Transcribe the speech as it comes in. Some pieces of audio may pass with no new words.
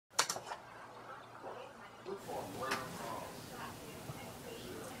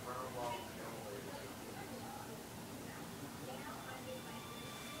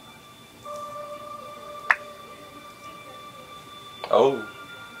Oh.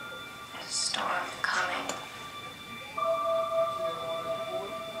 There's a storm coming.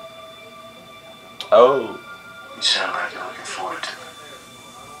 Oh. You sound like you're looking forward to it.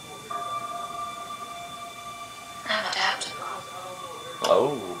 I'm adaptable.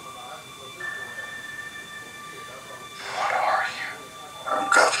 Oh. What are you? I'm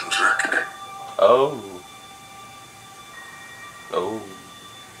Gotham's Reckoning. Oh. Oh.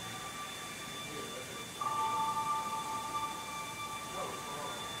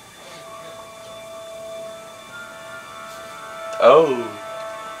 Oh.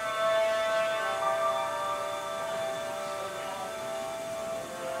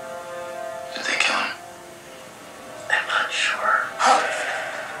 Did they kill him? I'm not sure.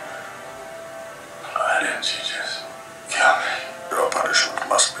 Why didn't you just kill me? Your punishment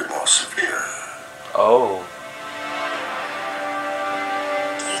must be more severe. Oh.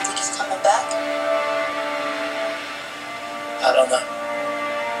 Do you think he's coming back? I don't know.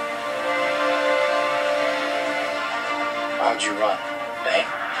 Why'd you run, Bane?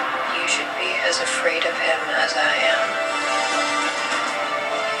 You should be as afraid of him as I am.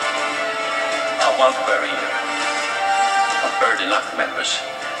 I won't bury you. I've buried enough members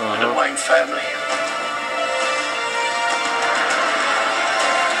of the Wayne family.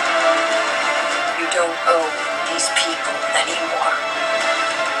 You don't owe these people anymore.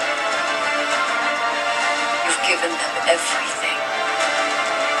 You've given them everything.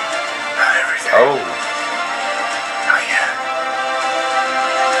 Not everything. Oh. Not yet.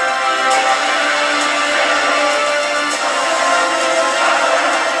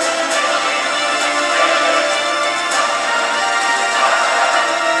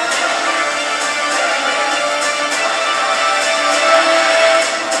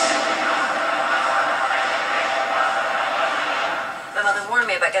 My mother warned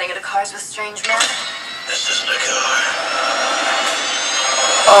me about getting into cars with strange men. This isn't a car.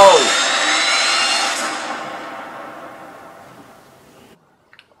 Oh.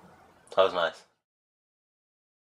 That was nice.